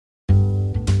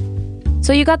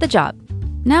So you got the job.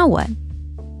 Now what?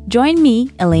 Join me,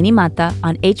 Eleni Mata,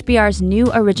 on HBR's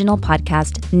new original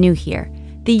podcast, New Here,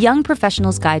 the young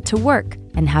professional's guide to work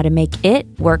and how to make it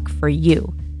work for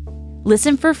you.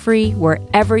 Listen for free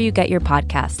wherever you get your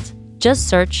podcasts. Just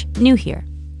search New Here.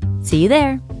 See you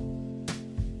there.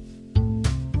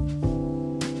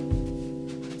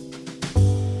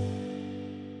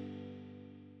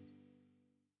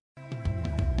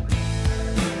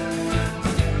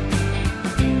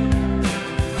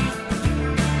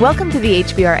 Welcome to the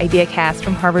HBR IdeaCast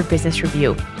from Harvard Business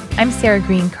Review. I'm Sarah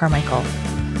Green Carmichael.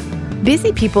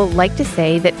 Busy people like to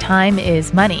say that time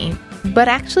is money, but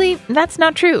actually, that's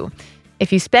not true.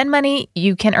 If you spend money,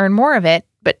 you can earn more of it,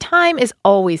 but time is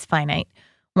always finite.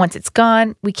 Once it's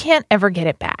gone, we can't ever get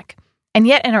it back. And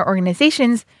yet in our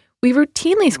organizations, we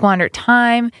routinely squander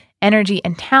time, energy,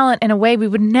 and talent in a way we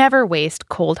would never waste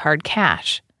cold, hard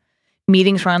cash.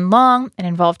 Meetings run long and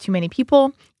involve too many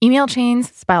people, email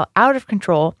chains spiral out of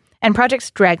control, and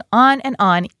projects drag on and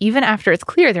on even after it's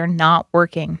clear they're not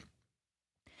working.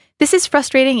 This is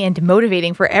frustrating and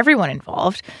demotivating for everyone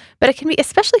involved, but it can be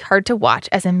especially hard to watch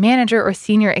as a manager or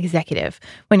senior executive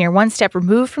when you're one step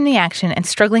removed from the action and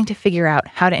struggling to figure out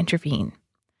how to intervene.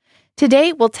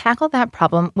 Today, we'll tackle that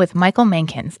problem with Michael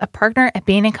Mankins, a partner at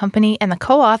Bain & Company and the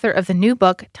co-author of the new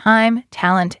book, Time,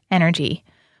 Talent, Energy.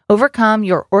 Overcome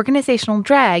your organizational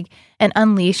drag and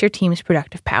unleash your team's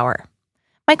productive power.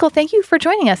 Michael, thank you for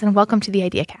joining us and welcome to the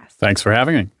IdeaCast. Thanks for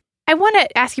having me. I want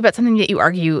to ask you about something that you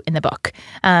argue in the book.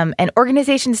 An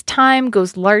organization's time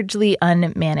goes largely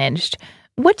unmanaged.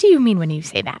 What do you mean when you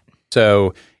say that?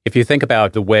 So if you think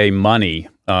about the way money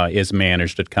is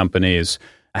managed at companies,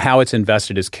 how it's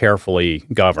invested is carefully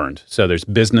governed. So there's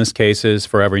business cases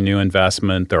for every new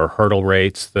investment. There are hurdle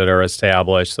rates that are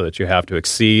established so that you have to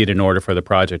exceed in order for the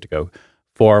project to go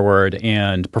forward.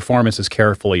 And performance is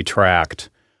carefully tracked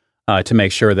to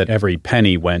make sure that every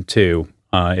penny went to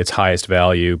its highest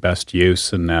value, best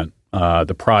use, and that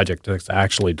the project is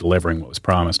actually delivering what was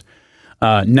promised.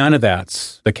 None of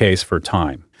that's the case for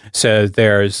time. So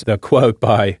there's the quote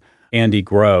by Andy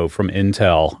Grove from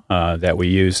Intel that we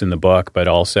use in the book, but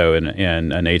also in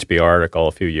an HBR article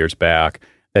a few years back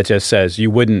that just says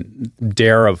you wouldn't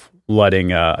dare of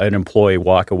letting an employee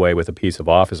walk away with a piece of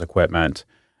office equipment,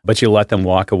 but you let them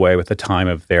walk away with the time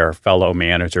of their fellow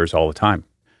managers all the time.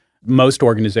 Most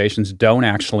organizations don't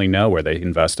actually know where they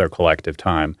invest their collective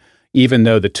time, even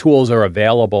though the tools are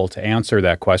available to answer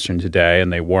that question today,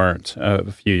 and they weren't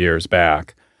a few years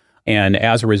back. And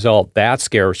as a result, that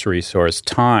scarce resource,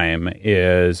 time,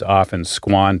 is often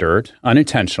squandered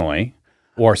unintentionally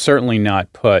or certainly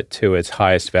not put to its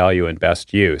highest value and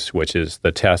best use, which is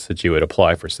the test that you would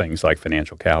apply for things like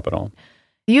financial capital.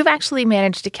 You've actually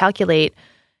managed to calculate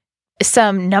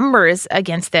some numbers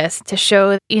against this to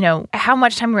show, how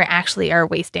much time we actually are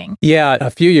wasting. Yeah, a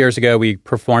few years ago, we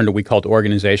performed what we called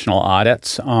organizational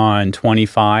audits on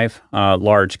 25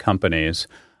 large companies.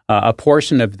 A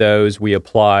portion of those, we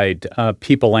applied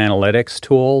people analytics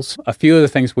tools. A few of the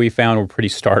things we found were pretty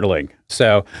startling.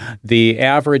 So the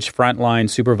average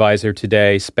frontline supervisor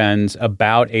today spends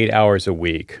about 8 hours a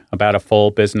week, about a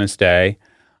full business day,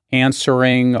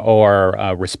 answering or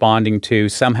responding to,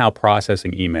 somehow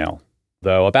processing email.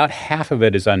 Though about half of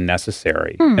it is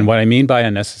unnecessary. And what I mean by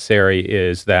unnecessary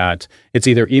is that it's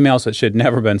either emails that should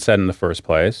never have been sent in the first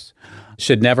place,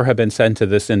 should never have been sent to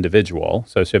this individual,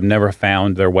 so should have never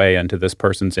found their way into this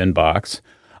person's inbox,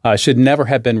 should never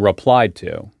have been replied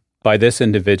to by this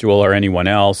individual or anyone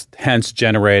else, hence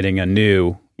generating a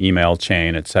new email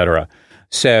chain, et cetera.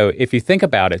 So if you think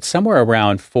about it, somewhere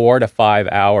around 4 to 5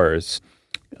 hours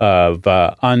of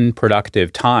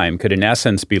unproductive time could in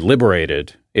essence be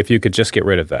liberated if you could just get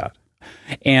rid of that.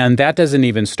 And that doesn't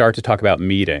even start to talk about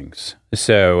meetings.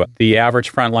 So the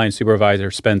average frontline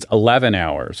supervisor spends 11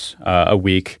 hours a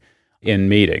week in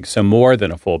meetings, so more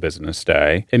than a full business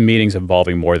day, in meetings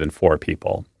involving more than 4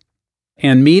 people.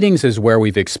 And meetings is where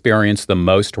we've experienced the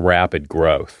most rapid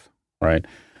growth, right?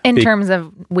 In terms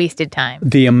of wasted time.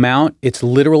 It's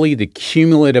literally the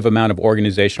cumulative amount of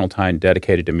organizational time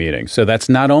dedicated to meetings. So that's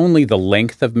not only the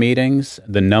length of meetings,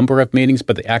 the number of meetings,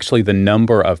 but actually the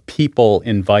number of people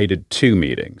invited to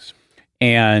meetings.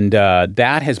 And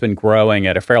that has been growing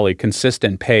at a fairly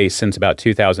consistent pace since about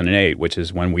 2008, which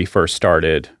is when we first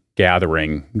started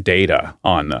gathering data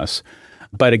on this.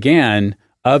 But again,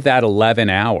 of that 11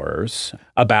 hours,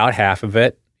 about half of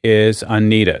it is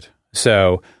unneeded.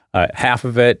 So half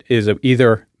of it is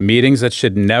either meetings that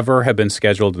should never have been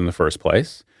scheduled in the first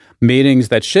place, meetings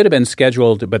that should have been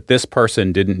scheduled but this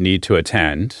person didn't need to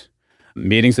attend,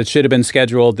 meetings that should have been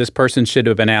scheduled, this person should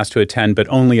have been asked to attend, but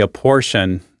only a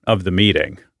portion of the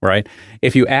meeting. right?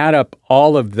 If you add up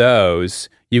all of those,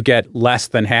 you get less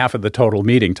than half of the total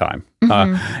meeting time.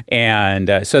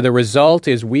 So the result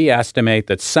is we estimate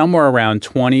that somewhere around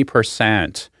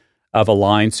 20% of a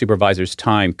line supervisor's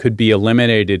time could be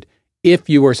eliminated if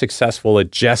you were successful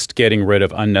at just getting rid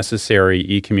of unnecessary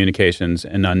e-communications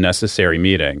and unnecessary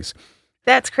meetings.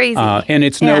 That's crazy. And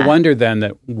it's no wonder then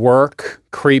that work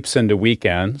creeps into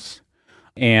weekends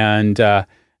and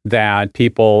that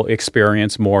people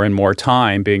experience more and more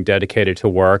time being dedicated to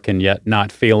work and yet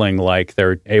not feeling like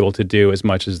they're able to do as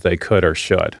much as they could or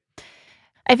should.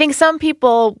 I think some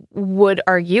people would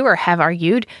argue or have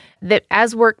argued that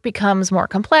as work becomes more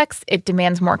complex, it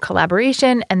demands more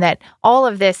collaboration, and that all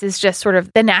of this is just sort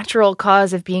of the natural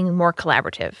cause of being more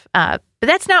collaborative. But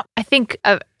that's not, I think,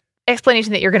 an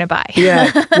explanation that you're going to buy.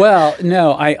 Well,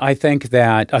 no, I think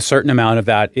that a certain amount of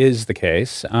that is the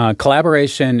case.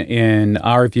 Collaboration, in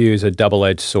our view, is a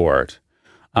double-edged sword.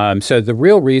 So the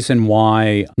real reason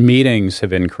why meetings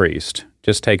have increased,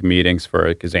 just take meetings for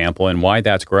example, and why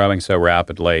that's growing so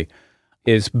rapidly,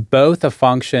 is both a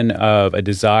function of a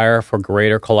desire for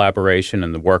greater collaboration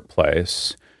in the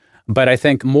workplace, but I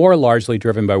think more largely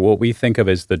driven by what we think of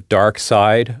as the dark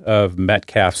side of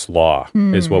Metcalfe's law,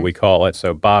 is what we call it.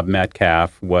 So Bob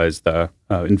Metcalfe was the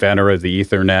inventor of the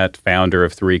Ethernet, founder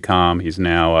of 3Com. He's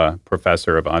now a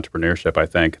professor of entrepreneurship, I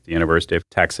think, at the University of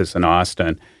Texas in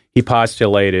Austin. He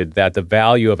postulated that the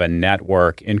value of a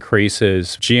network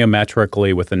increases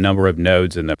geometrically with the number of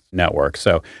nodes in the network.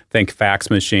 So think fax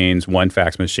machines, one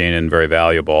fax machine, and very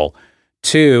valuable.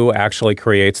 2 actually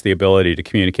creates the ability to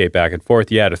communicate back and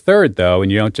forth. You add a third, though, and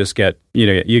you don't just get,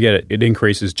 it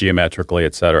increases geometrically,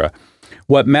 et cetera.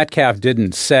 What Metcalfe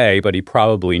didn't say, but he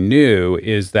probably knew,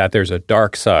 is that there's a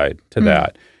dark side to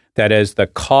that. That as the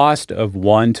cost of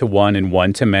one-to-one and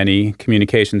one-to-many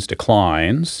communications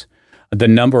declines, the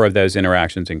number of those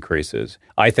interactions increases.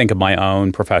 I think of my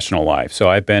own professional life. So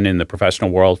I've been in the professional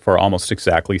world for almost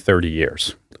exactly 30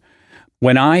 years.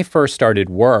 When I first started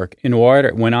work,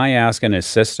 when I asked an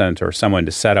assistant or someone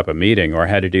to set up a meeting or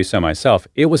had to do so myself,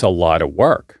 it was a lot of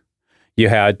work. You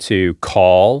had to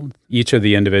call each of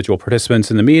the individual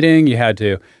participants in the meeting. You had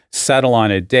to settle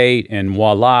on a date, and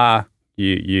voila,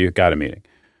 you got a meeting.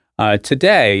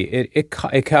 Today, it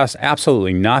costs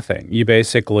absolutely nothing. You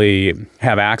basically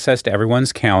have access to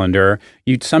everyone's calendar.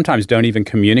 You sometimes don't even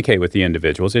communicate with the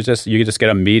individuals. You just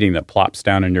get a meeting that plops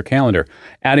down in your calendar.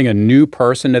 Adding a new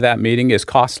person to that meeting is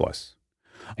costless.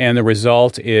 And the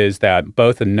result is that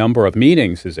both the number of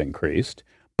meetings has increased,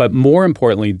 but more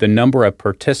importantly, the number of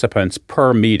participants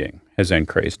per meeting has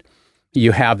increased.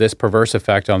 You have this perverse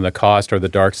effect on the cost or the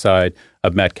dark side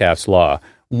of Metcalfe's law.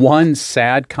 One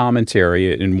sad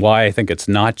commentary, and why I think it's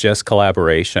not just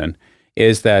collaboration,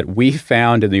 is that we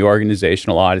found in the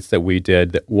organizational audits that we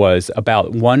did that was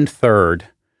about 1/3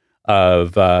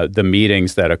 of the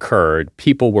meetings that occurred,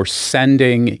 people were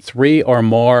sending 3 or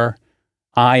more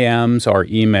IMs or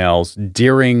emails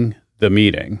during the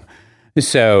meeting.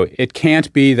 So it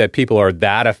can't be that people are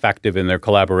that effective in their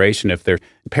collaboration if they're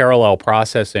parallel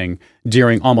processing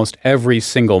during almost every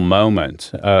single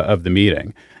moment of the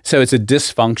meeting. So it's a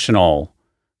dysfunctional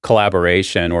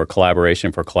collaboration or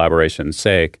collaboration for collaboration's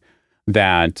sake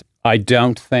that I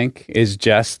don't think is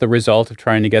just the result of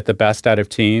trying to get the best out of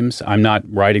teams. I'm not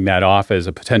writing that off as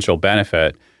a potential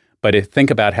benefit, but think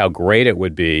about how great it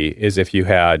would be is if you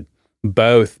had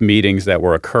both meetings that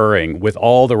were occurring with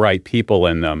all the right people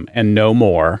in them and no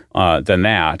more than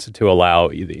that to allow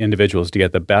the individuals to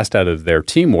get the best out of their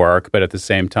teamwork, but at the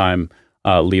same time,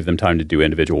 leave them time to do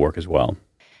individual work as well.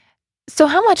 So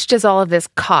how much does all of this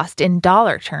cost in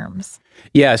dollar terms?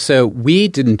 Yeah, so we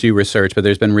didn't do research, but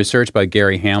there's been research by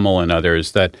Gary Hamel and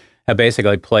others that have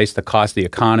basically placed the cost of the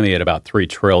economy at about $3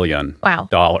 trillion. Wow.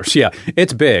 Yeah,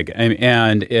 it's big.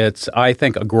 And it's, I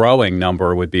think, a growing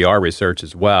number would be our research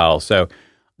as well. So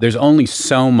there's only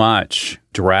so much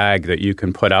drag that you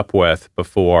can put up with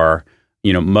before,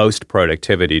 most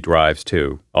productivity drives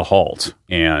to a halt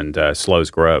and slows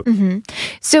growth. Mm-hmm.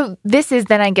 So this is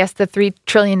then, I guess, the $3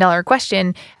 trillion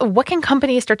question. What can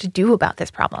companies start to do about this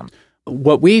problem?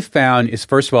 What we found is,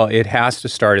 first of all, it has to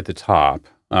start at the top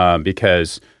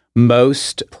because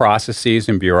most processes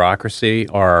and bureaucracy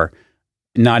are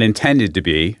not intended to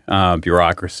be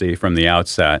bureaucracy from the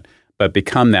outset, but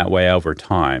become that way over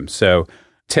time. So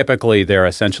typically, they're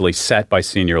essentially set by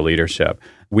senior leadership.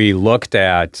 We looked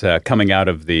at, coming out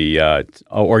of the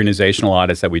organizational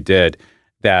audits that we did,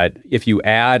 that if you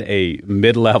add a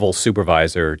mid-level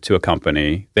supervisor to a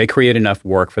company, they create enough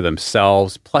work for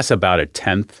themselves, plus about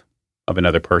 1/10 of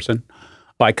another person.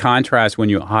 By contrast, when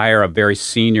you hire a very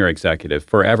senior executive,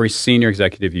 for every senior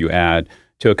executive you add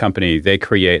to a company, they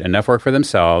create enough work for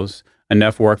themselves,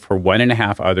 enough work for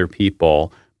 1.5 other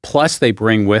people, plus they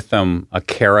bring with them a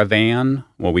caravan,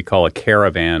 what we call a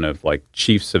caravan of like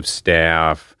chiefs of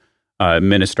staff,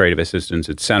 administrative assistants,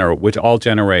 et cetera, which all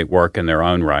generate work in their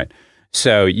own right.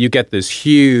 So you get this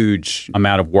huge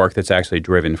amount of work that's actually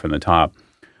driven from the top.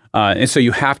 And so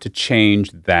you have to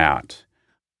change that.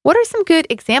 What are some good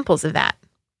examples of that?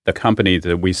 The company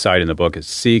that we cite in the book is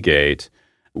Seagate,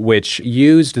 which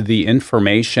used the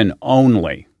information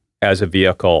only as a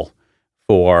vehicle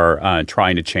for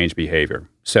trying to change behavior.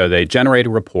 So they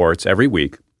generated reports every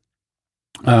week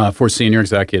for senior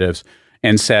executives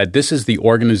and said, this is the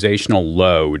organizational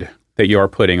load that you're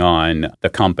putting on the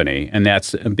company. And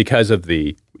that's because of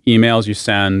the emails you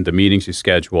send, the meetings you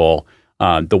schedule,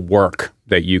 the work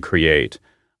that you create.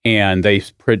 And they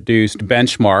produced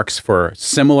benchmarks for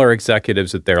similar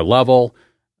executives at their level,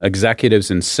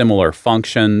 executives in similar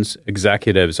functions,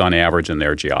 executives on average in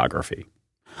their geography,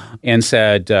 and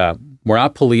said, we're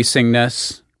not policing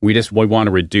this. We want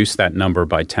to reduce that number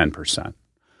by 10%.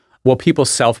 Well, people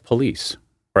self-police,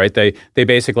 right? They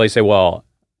basically say, well,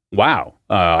 wow,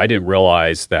 I didn't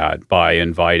realize that by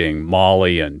inviting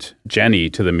Molly and Jenny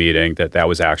to the meeting that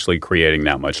was actually creating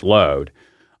that much load.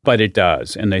 But it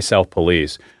does, and they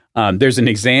self-police. There's an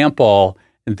example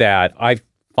that I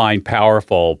find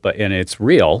powerful, and it's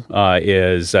real,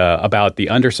 is about the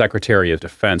Undersecretary of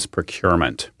Defense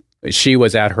Procurement. She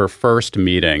was at her first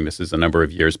meeting, this is a number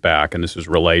of years back, and this was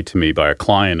relayed to me by a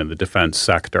client in the defense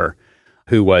sector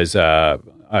who was,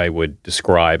 I would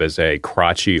describe as a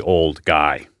crotchety old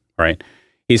guy, right?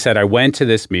 He said, I went to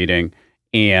this meeting,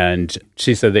 and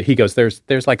she said that he goes,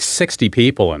 there's like 60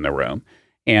 people in the room.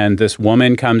 And this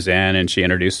woman comes in, and she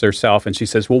introduces herself, and she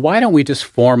says, well, why don't we just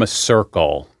form a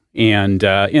circle and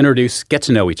get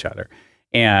to know each other?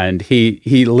 And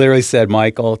he literally said,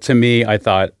 Michael, to me, I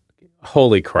thought,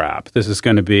 holy crap, this is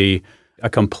going to be a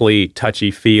complete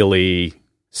touchy-feely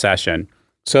session.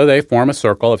 So they form a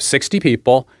circle of 60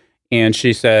 people, and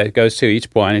she said, goes to each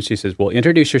one, and she says, well,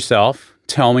 introduce yourself,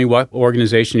 tell me what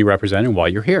organization you represent and why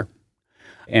you're here.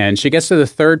 And she gets to the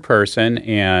third person,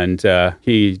 and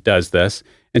he does this,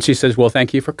 and she says, well,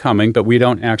 thank you for coming, but we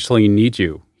don't actually need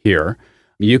you here.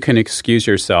 You can excuse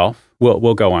yourself.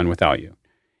 We'll go on without you.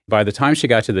 By the time she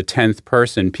got to the 10th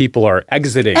person, people are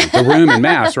exiting the room en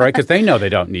masse, right? Because they know they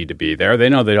don't need to be there. They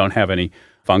know they don't have any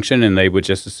function, and they would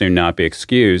just as soon not be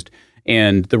excused.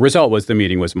 And the result was the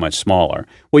meeting was much smaller.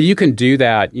 Well, you can do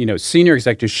that. Senior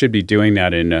executives should be doing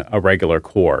that in a regular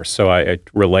course. So I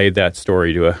relayed that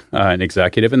story to an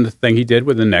executive. And the thing he did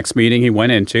with the next meeting he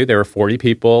went into, there were 40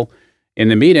 people in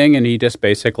the meeting, and he just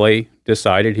basically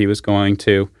decided he was going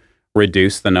to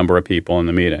reduce the number of people in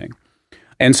the meeting.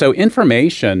 And so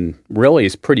information really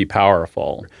is pretty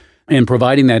powerful. And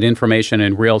providing that information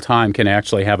in real time can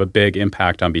actually have a big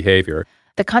impact on behavior.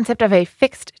 The concept of a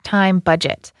fixed time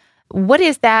budget. What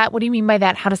is that? What do you mean by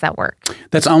that? How does that work?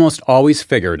 That's almost always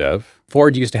figurative.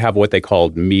 Ford used to have what they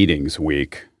called Meetings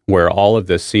Week, where all of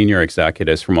the senior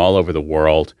executives from all over the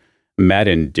world met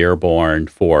in Dearborn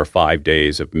for 5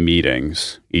 days of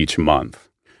meetings each month.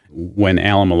 When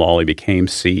Alan Mulally became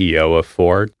CEO of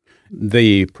Ford,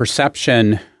 the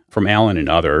perception from Alan and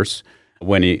others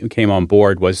when he came on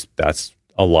board was that's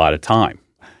a lot of time.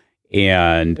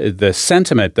 And the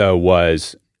sentiment, though,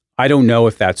 was, I don't know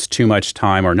if that's too much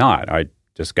time or not. I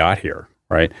just got here,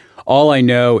 right? All I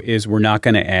know is we're not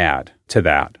going to add to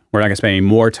that. We're not going to spend any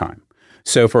more time.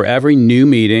 So for every new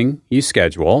meeting you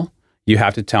schedule, you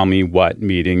have to tell me what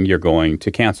meeting you're going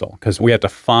to cancel, because we have to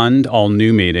fund all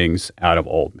new meetings out of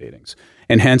old meetings.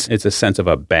 And hence, it's a sense of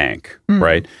a bank,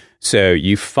 right? So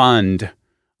you fund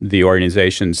the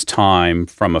organization's time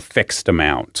from a fixed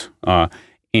amount.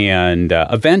 And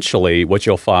eventually, what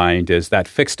you'll find is that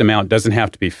fixed amount doesn't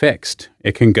have to be fixed.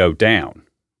 It can go down.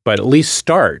 But at least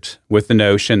start with the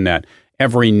notion that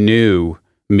every new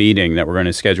meeting that we're going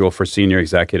to schedule for senior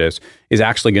executives is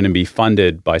actually going to be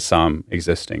funded by some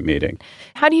existing meeting.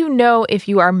 How do you know if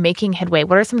you are making headway?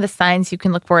 What are some of the signs you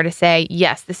can look for to say,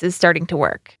 yes, this is starting to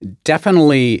work?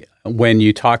 Definitely when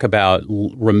you talk about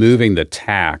removing the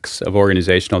tax of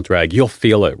organizational drag, you'll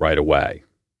feel it right away,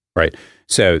 right?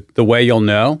 So the way you'll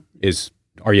know is,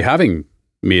 are you having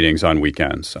meetings on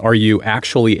weekends? Are you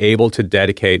actually able to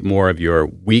dedicate more of your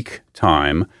week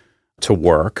time to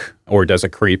work, or does it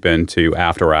creep into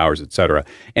after hours, et cetera?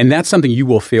 And that's something you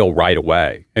will feel right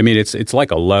away. I mean, it's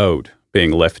like a load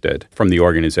being lifted from the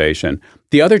organization.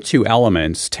 The other two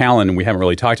elements, talent, and we haven't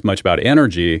really talked much about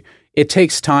energy, it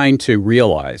takes time to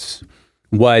realize.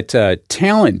 What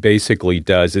talent basically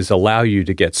does is allow you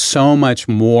to get so much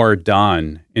more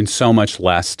done in so much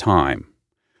less time.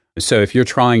 So if you're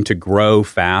trying to grow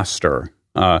faster,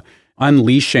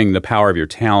 unleashing the power of your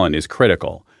talent is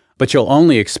critical. But you'll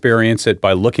only experience it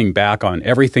by looking back on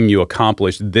everything you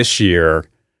accomplished this year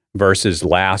versus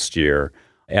last year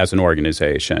as an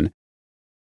organization.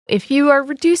 If you are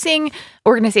reducing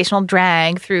organizational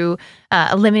drag through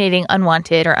eliminating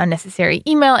unwanted or unnecessary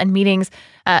email and meetings,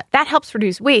 that helps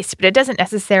reduce waste, but it doesn't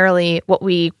necessarily what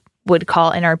we would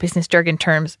call in our business jargon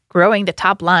terms growing the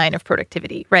top line of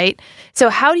productivity, right? So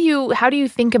how do you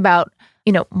think about,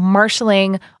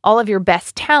 marshaling all of your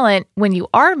best talent when you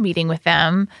are meeting with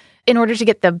them in order to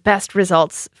get the best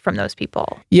results from those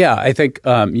people? Yeah, I think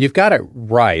you've got it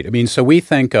right. I mean, so we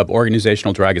think of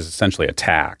organizational drag as essentially a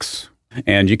tax.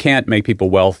 And you can't make people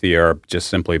wealthier just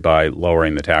simply by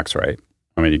lowering the tax rate.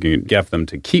 I mean, you can get them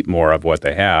to keep more of what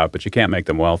they have, but you can't make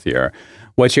them wealthier.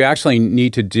 What you actually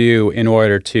need to do in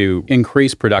order to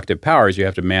increase productive power is you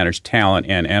have to manage talent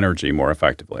and energy more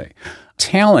effectively.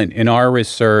 Talent in our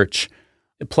research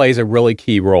plays a really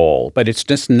key role, but it's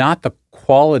just not the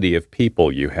quality of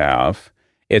people you have.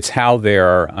 It's how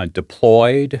they're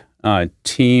deployed,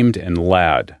 teamed, and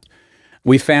led.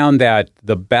 We found that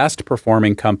the best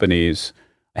performing companies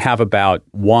have about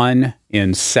 1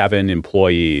 in 7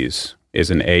 employees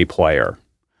is an A player.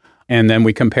 And then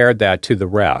we compared that to the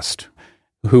rest,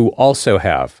 who also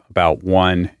have about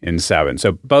 1 in 7.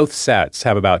 So both sets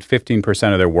have about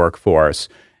 15% of their workforce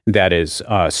that is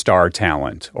star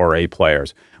talent or A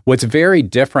players. What's very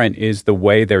different is the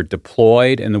way they're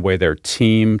deployed and the way they're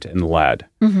teamed and led.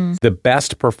 Mm-hmm. The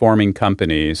best performing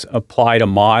companies applied a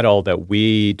model that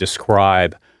we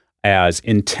describe as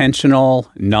intentional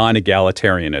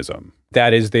non-egalitarianism.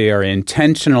 That is, they are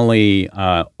intentionally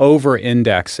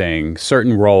over-indexing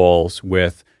certain roles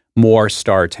with more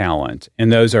star talent.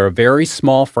 And those are a very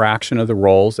small fraction of the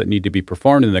roles that need to be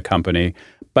performed in the company,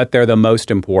 but they're the most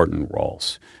important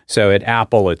roles. So at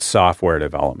Apple, it's software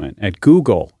development. At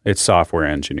Google, it's software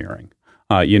engineering.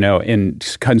 In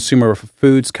consumer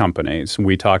foods companies,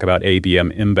 we talk about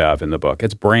ABM InBev in the book.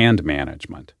 It's brand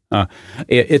management.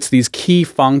 It's these key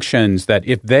functions that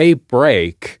if they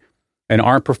break and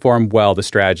aren't performed well, the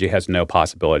strategy has no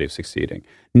possibility of succeeding.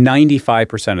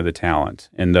 95% of the talent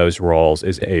in those roles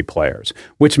is A players,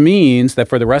 which means that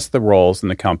for the rest of the roles in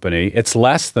the company, it's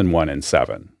less than 1 in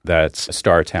 7 that's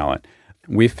star talent.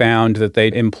 We found that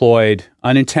they employed,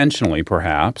 unintentionally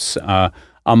perhaps, a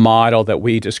model that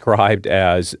we described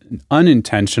as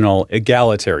unintentional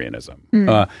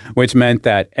egalitarianism, which meant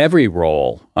that every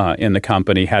role in the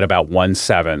company had about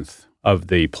 1/7 of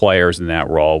the players in that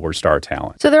role were star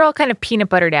talent. So they're all kind of peanut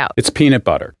buttered out. It's peanut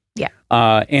butter. Yeah.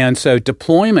 And so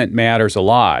deployment matters a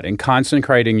lot, and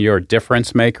concentrating your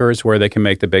difference makers where they can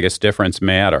make the biggest difference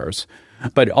matters.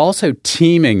 But also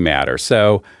teaming matters.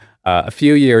 So a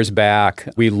few years back,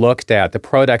 we looked at the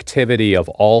productivity of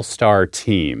all-star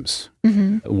teams,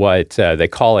 what they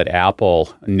call at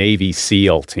Apple Navy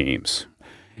SEAL teams.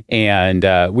 And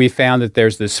we found that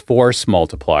there's this force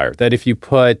multiplier, that if you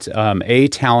put A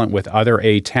talent with other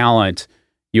A talent,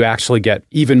 you actually get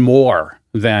even more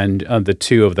than the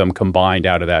two of them combined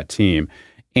out of that team.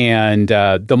 And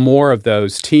the more of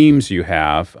those teams you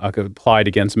have applied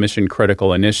against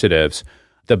mission-critical initiatives,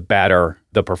 the better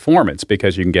the performance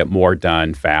because you can get more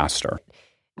done faster.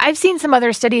 I've seen some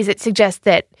other studies that suggest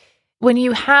that when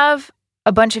you have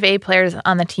a bunch of A players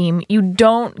on the team, you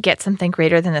don't get something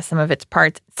greater than the sum of its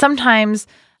parts. Sometimes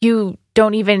you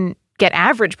don't even get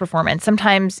average performance.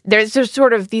 Sometimes there's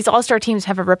sort of these all-star teams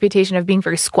have a reputation of being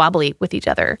very squabbly with each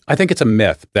other. I think it's a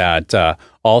myth that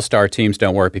all-star teams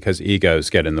don't work because egos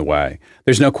get in the way.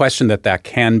 There's no question that that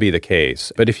can be the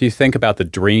case. But if you think about the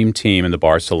dream team in the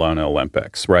Barcelona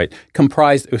Olympics, right, it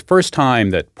was the first time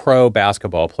that pro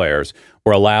basketball players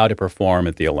were allowed to perform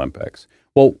at the Olympics.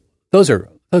 Well, those are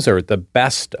the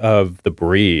best of the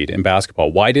breed in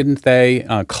basketball. Why didn't they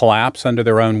collapse under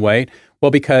their own weight? Well,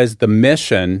 because the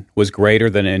mission was greater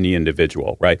than any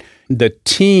individual, right? The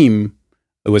team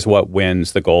was what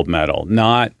wins the gold medal,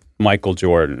 not Michael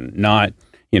Jordan, not,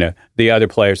 the other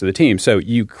players of the team. So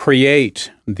you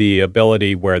create the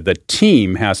ability where the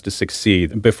team has to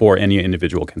succeed before any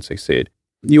individual can succeed.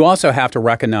 You also have to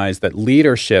recognize that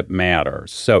leadership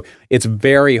matters. So it's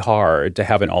very hard to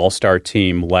have an all-star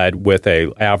team led with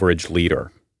an average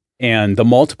leader. And the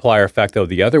multiplier effect, though,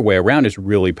 the other way around is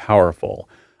really powerful.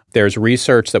 There's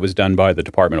research that was done by the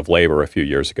Department of Labor a few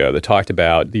years ago that talked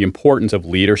about the importance of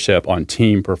leadership on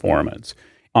team performance.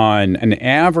 On an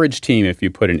average team, if you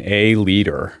put an A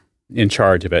leader in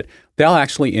charge of it, they'll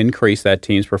actually increase that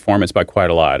team's performance by quite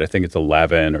a lot. I think it's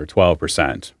 11 or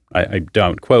 12%. I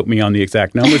don't quote me on the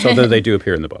exact numbers, although they do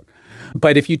appear in the book.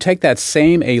 But if you take that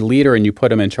same A leader and you put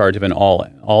them in charge of an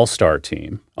all-star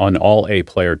team, an all-A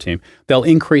player team, they'll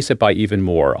increase it by even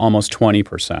more, almost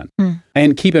 20%.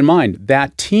 And keep in mind,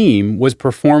 that team was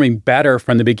performing better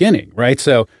from the beginning, right?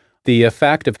 So the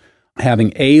effect of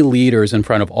having A leaders in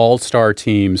front of all-star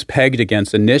teams pegged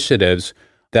against initiatives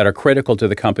that are critical to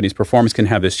the company's performance can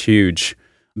have this huge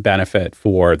benefit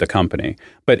for the company.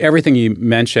 But everything you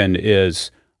mentioned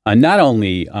is not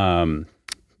only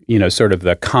sort of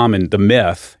the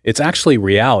myth, it's actually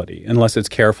reality unless it's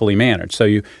carefully managed. So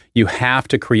you have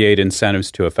to create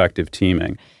incentives to effective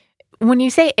teaming. When you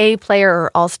say A player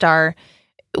or all-star,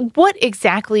 what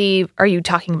exactly are you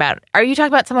talking about? Are you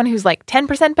talking about someone who's like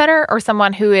 10% better or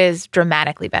someone who is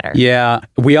dramatically better? Yeah,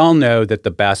 we all know that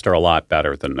the best are a lot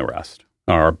better than the rest,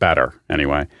 or better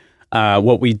anyway.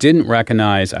 What we didn't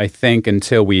recognize, I think,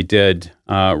 until we did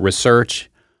research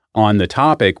on the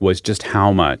topic was just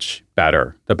how much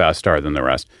better the best are than the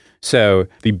rest. So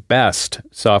the best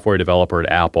software developer at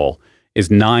Apple is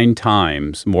 9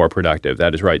 times more productive.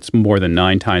 That is right. It's more than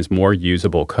 9 times more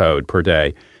usable code per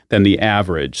day than the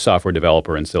average software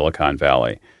developer in Silicon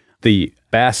Valley. The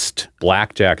best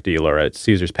blackjack dealer at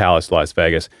Caesars Palace, Las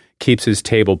Vegas, keeps his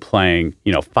table playing,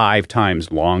 5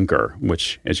 times longer,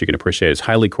 which, as you can appreciate, is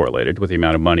highly correlated with the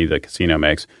amount of money the casino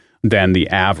makes than the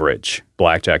average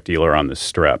blackjack dealer on the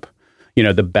Strip.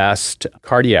 The best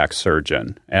cardiac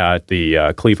surgeon at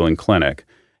the Cleveland Clinic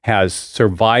has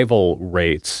survival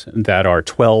rates that are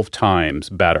 12 times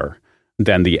better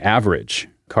than the average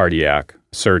cardiac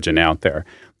surgeon out there.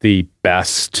 The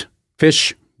best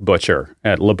fish butcher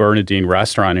at Le Bernardine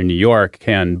restaurant in New York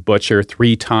can butcher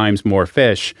 3 times more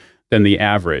fish than the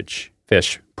average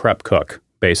fish prep cook,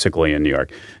 basically, in New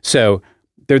York. So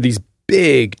there are these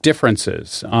big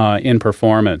differences in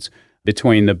performance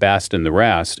between the best and the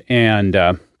rest. And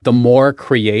the more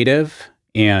creative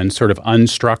and sort of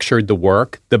unstructured the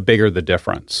work, the bigger the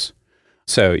difference.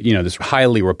 So, this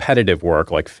highly repetitive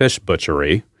work like fish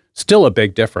butchery, still a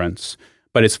big difference,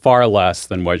 but it's far less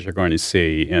than what you're going to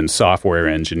see in software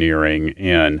engineering,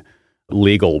 in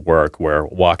legal work where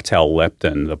Wachtell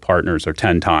Lipton, the partners, are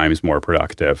 10 times more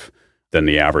productive than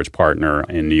the average partner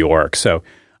in New York. So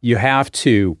you have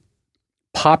to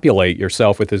populate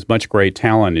yourself with as much great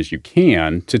talent as you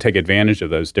can to take advantage of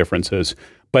those differences.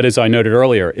 But as I noted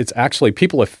earlier, it's actually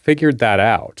people have figured that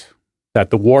out, that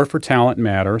the war for talent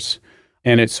matters.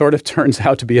 And it sort of turns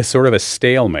out to be a sort of a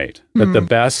stalemate, that the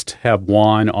best have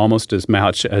won almost as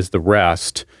much as the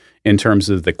rest in terms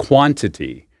of the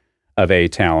quantity of A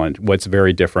talent. What's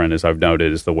very different, as I've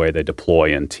noted, is the way they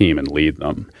deploy and team and lead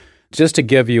them. Just to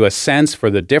give you a sense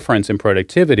for the difference in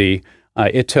productivity,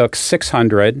 it took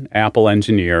 600 Apple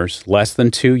engineers less than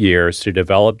 2 years to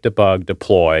develop, debug,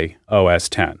 deploy OS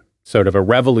X, sort of a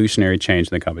revolutionary change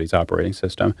in the company's operating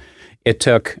system. It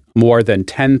took more than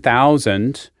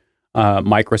 10,000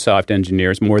 Microsoft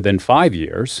engineers more than 5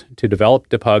 years to develop,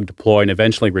 debug, deploy, and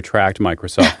eventually retract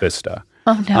Microsoft Vista.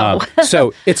 Oh, no.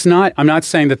 So I'm not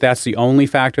saying that that's the only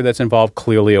factor that's involved.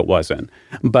 Clearly it wasn't.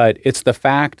 But it's the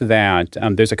fact that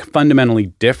there's a fundamentally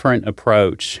different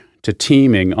approach to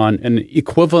teaming on an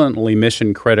equivalently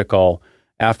mission-critical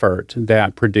effort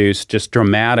that produced just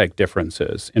dramatic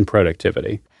differences in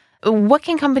productivity. What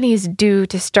can companies do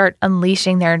to start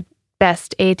unleashing their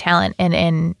best A talent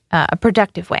in a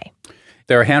productive way?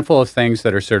 There are a handful of things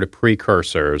that are sort of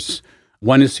precursors.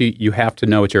 One is you have to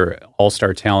know what your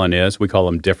all-star talent is. We call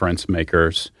them difference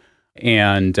makers.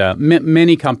 And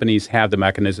many companies have the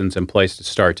mechanisms in place to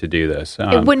start to do this.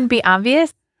 It wouldn't be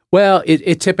obvious? Well,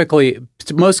 it typically,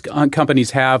 most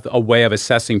companies have a way of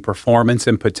assessing performance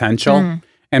and potential.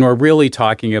 And we're really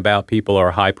talking about people who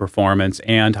are high performance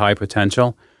and high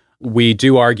potential. We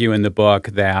do argue in the book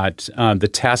that the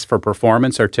tests for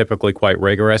performance are typically quite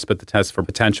rigorous, but the tests for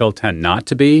potential tend not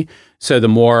to be. So the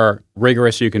more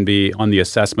rigorous you can be on the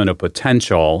assessment of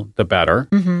potential, the better.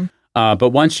 But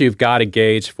once you've got a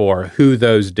gauge for who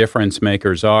those difference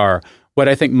makers are, what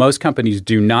I think most companies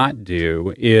do not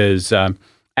do is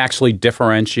actually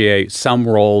differentiate some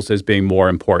roles as being more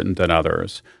important than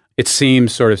others. It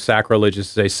seems sort of sacrilegious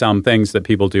to say some things that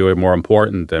people do are more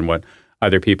important than what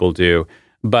other people do.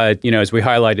 But, as we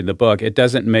highlight in the book, it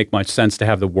doesn't make much sense to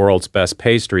have the world's best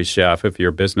pastry chef if your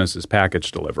business is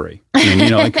package delivery. I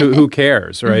mean, like who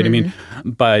cares, right? I mean,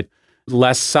 but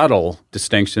less subtle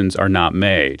distinctions are not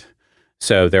made.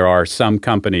 So there are some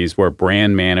companies where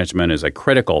brand management is a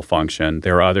critical function.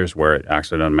 There are others where it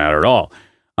actually doesn't matter at all.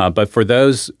 But for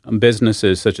those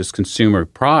businesses such as consumer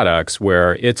products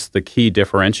where it's the key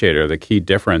differentiator, the key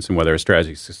difference in whether a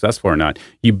strategy is successful or not,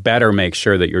 you better make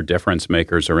sure that your difference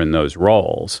makers are in those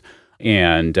roles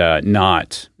and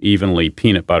not evenly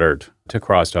peanut buttered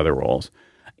cross to other roles.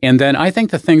 And then I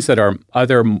think the things that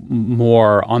are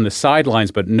more on the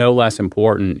sidelines, but no less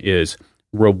important, is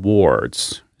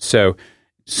rewards. So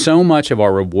much of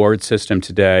our reward system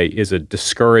today is a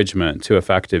discouragement to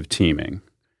effective teaming.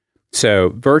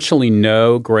 So virtually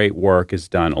no great work is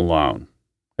done alone.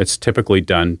 It's typically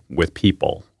done with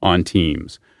people on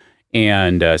teams.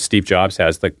 And Steve Jobs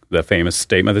has the famous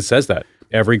statement that says that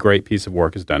every great piece of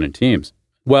work is done in teams.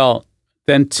 Well,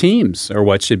 then teams are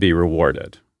what should be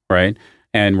rewarded, right?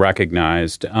 And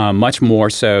recognized much more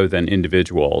so than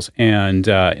individuals. And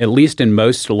at least in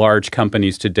most large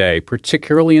companies today,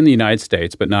 particularly in the United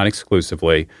States, but not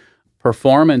exclusively,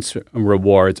 performance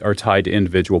rewards are tied to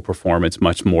individual performance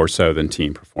much more so than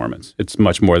team performance. It's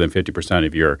much more than 50%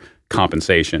 of your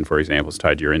compensation, for example, is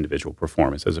tied to your individual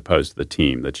performance as opposed to the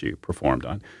team that you performed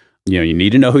on. You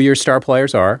need to know who your star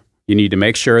players are. You need to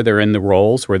make sure they're in the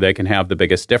roles where they can have the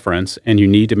biggest difference, and you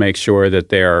need to make sure that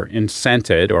they're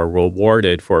incented or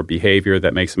rewarded for behavior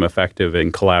that makes them effective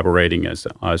in collaborating as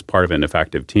part of an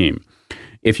effective team.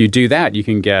 If you do that, you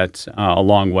can get a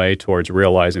long way towards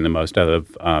realizing the most out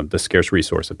of the scarce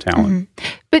resource of talent.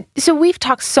 Mm-hmm. But so we've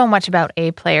talked so much about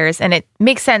A players, and it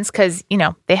makes sense because,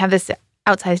 they have this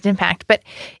outsized impact. But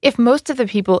if most of the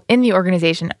people in the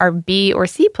organization are B or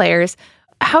C players,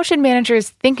 how should managers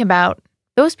think about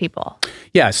those people?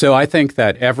 Yeah, so I think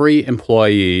that every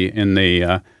employee in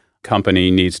the company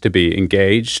needs to be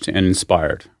engaged and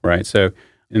inspired, right? So,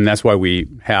 and that's why we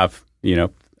have,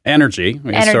 energy.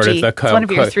 Energy, sort of it's one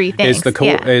of your three things. Is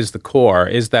the core,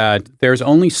 is that there's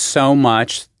only so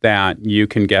much that you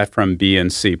can get from B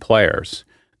and C players.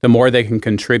 The more they can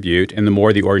contribute and the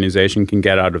more the organization can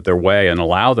get out of their way and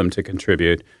allow them to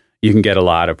contribute, you can get a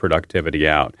lot of productivity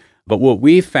out. But what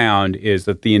we found is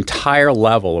that the entire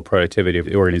level of productivity of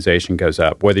the organization goes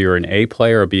up, whether you're an A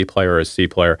player, a B player, or a C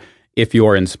player, if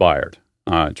you're inspired,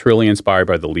 truly inspired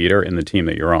by the leader and the team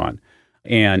that you're on.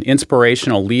 And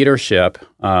inspirational leadership,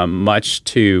 much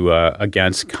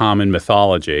against common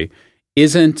mythology,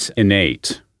 isn't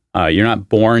innate. You're not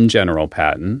born General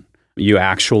Patton. You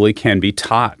actually can be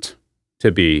taught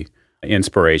to be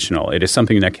inspirational. It is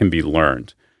something that can be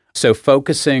learned. So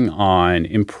focusing on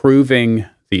improving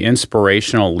the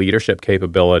inspirational leadership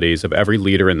capabilities of every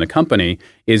leader in the company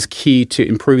is key to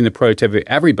improving the productivity of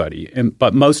everybody.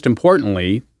 But most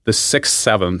importantly, the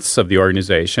 6/7 of the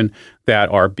organization that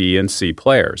are B and C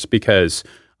players, because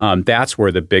that's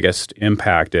where the biggest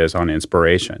impact is on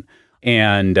inspiration.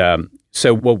 And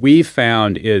so what we've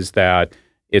found is that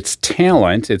it's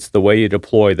talent, it's the way you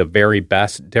deploy the very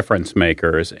best difference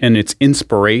makers, and it's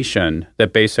inspiration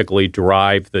that basically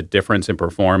drive the difference in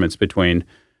performance between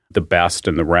the best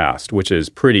and the rest, which is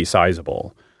pretty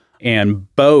sizable.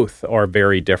 And both are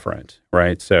very different,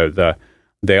 right? So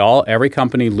every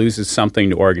company loses something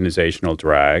to organizational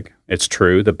drag. It's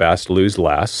true, the best lose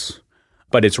less,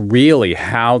 but it's really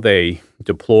how they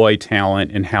deploy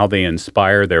talent and how they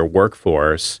inspire their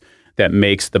workforce that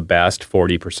makes the best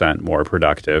 40% more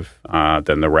productive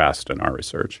than the rest in our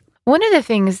research. One of the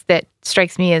things that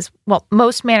strikes me is,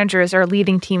 most managers are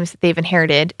leading teams that they've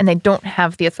inherited, and they don't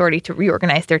have the authority to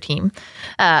reorganize their team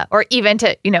or even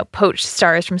to, poach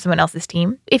stars from someone else's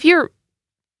team. If you're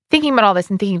thinking about all this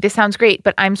and thinking, this sounds great,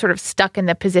 but I'm sort of stuck in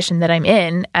the position that I'm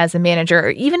in as a manager or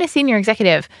even a senior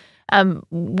executive,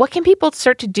 what can people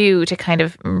start to do to kind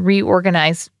of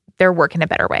reorganize their work in a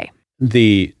better way?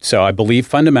 So I believe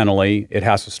fundamentally it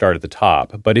has to start at the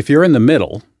top. But if you're in the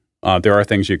middle, there are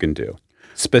things you can do.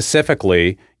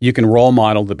 Specifically, you can role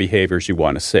model the behaviors you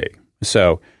want to see.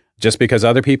 So just because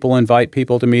other people invite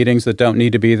people to meetings that don't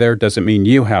need to be there doesn't mean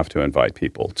you have to invite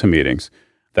people to meetings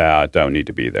that don't need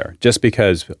to be there. Just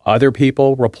because other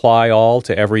people reply all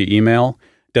to every email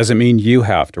doesn't mean you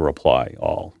have to reply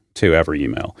all to every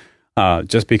email.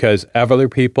 Just because other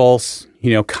people,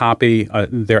 copy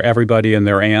their everybody and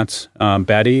their aunt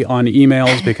Betty on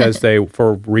emails because they,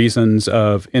 for reasons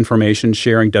of information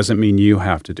sharing, doesn't mean you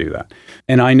have to do that.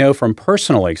 And I know from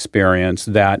personal experience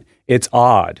that it's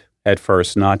odd at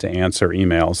first not to answer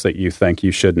emails that you think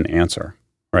you shouldn't answer,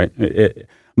 right?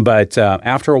 But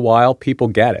after a while, people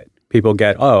get it. People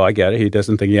get, oh, I get it. He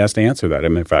doesn't think he has to answer that.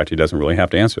 In fact, he doesn't really have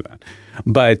to answer that.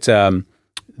 But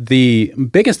the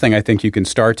biggest thing I think you can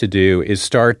start to do is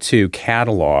start to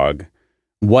catalog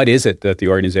what is it that the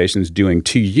organization is doing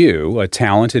to you, a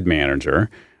talented manager,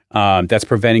 that's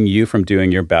preventing you from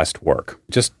doing your best work.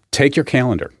 Just take your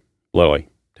calendar, Lily.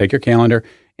 Take your calendar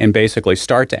and basically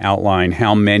start to outline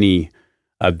how many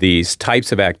of these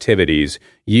types of activities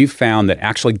you found that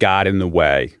actually got in the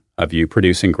way of you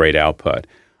producing great output.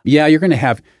 Yeah, you're going to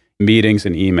have meetings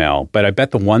and email, but I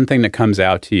bet the one thing that comes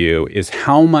out to you is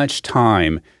how much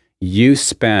time you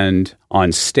spend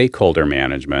on stakeholder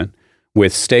management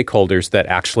with stakeholders that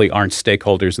actually aren't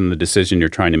stakeholders in the decision you're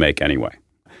trying to make anyway.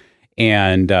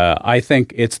 And I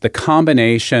think it's the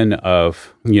combination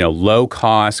of,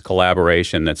 low-cost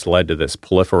collaboration that's led to this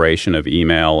proliferation of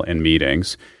email and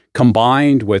meetings,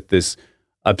 combined with this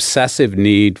obsessive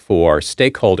need for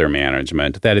stakeholder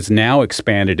management that is now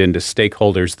expanded into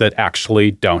stakeholders that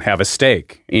actually don't have a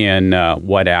stake in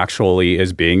what actually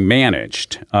is being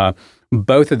managed.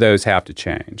 Both of those have to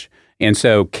change. And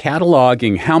so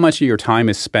cataloging how much of your time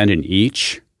is spent in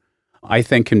each, I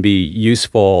think, can be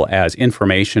useful as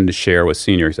information to share with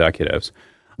senior executives.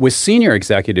 With senior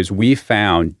executives, we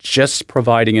found just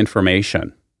providing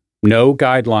information, no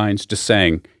guidelines, just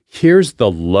saying, here's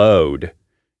the load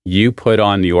you put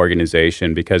on the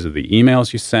organization because of the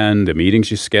emails you send, the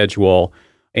meetings you schedule,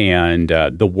 and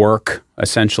the work,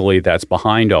 essentially, that's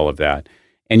behind all of that.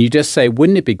 And you just say,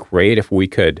 wouldn't it be great if we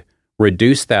could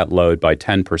reduce that load by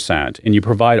 10%? And you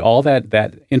provide all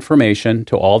that information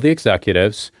to all the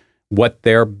executives, what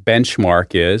their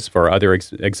benchmark is for other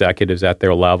executives at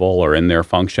their level or in their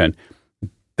function.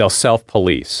 They'll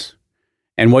self-police.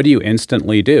 And what do you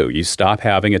instantly do? You stop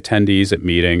having attendees at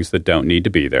meetings that don't need to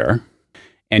be there,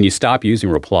 and you stop using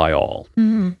reply all.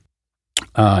 Mm-hmm.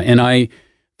 And I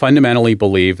fundamentally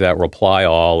believe that reply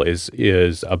all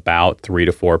is about 3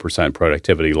 to 4%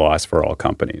 productivity loss for all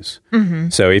companies. Mm-hmm.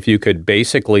 So if you could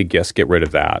basically just get rid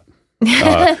of that,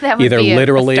 that would either be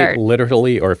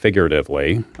literally or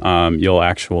figuratively, you'll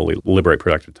actually liberate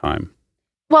productive time.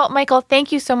 Well, Michael,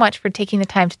 thank you so much for taking the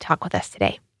time to talk with us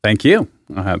today. Thank you.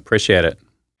 I appreciate it.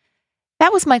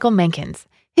 That was Michael Menkins.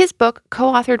 His book,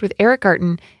 co-authored with Eric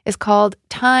Garten, is called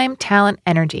Time, Talent,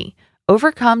 Energy: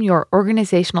 Overcome Your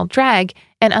Organizational Drag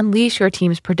and Unleash Your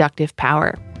Team's Productive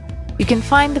Power. You can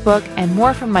find the book and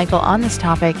more from Michael on this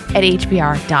topic at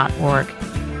hbr.org.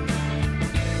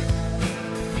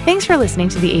 Thanks for listening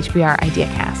to the HBR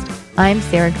IdeaCast. I'm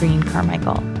Sarah Green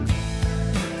Carmichael.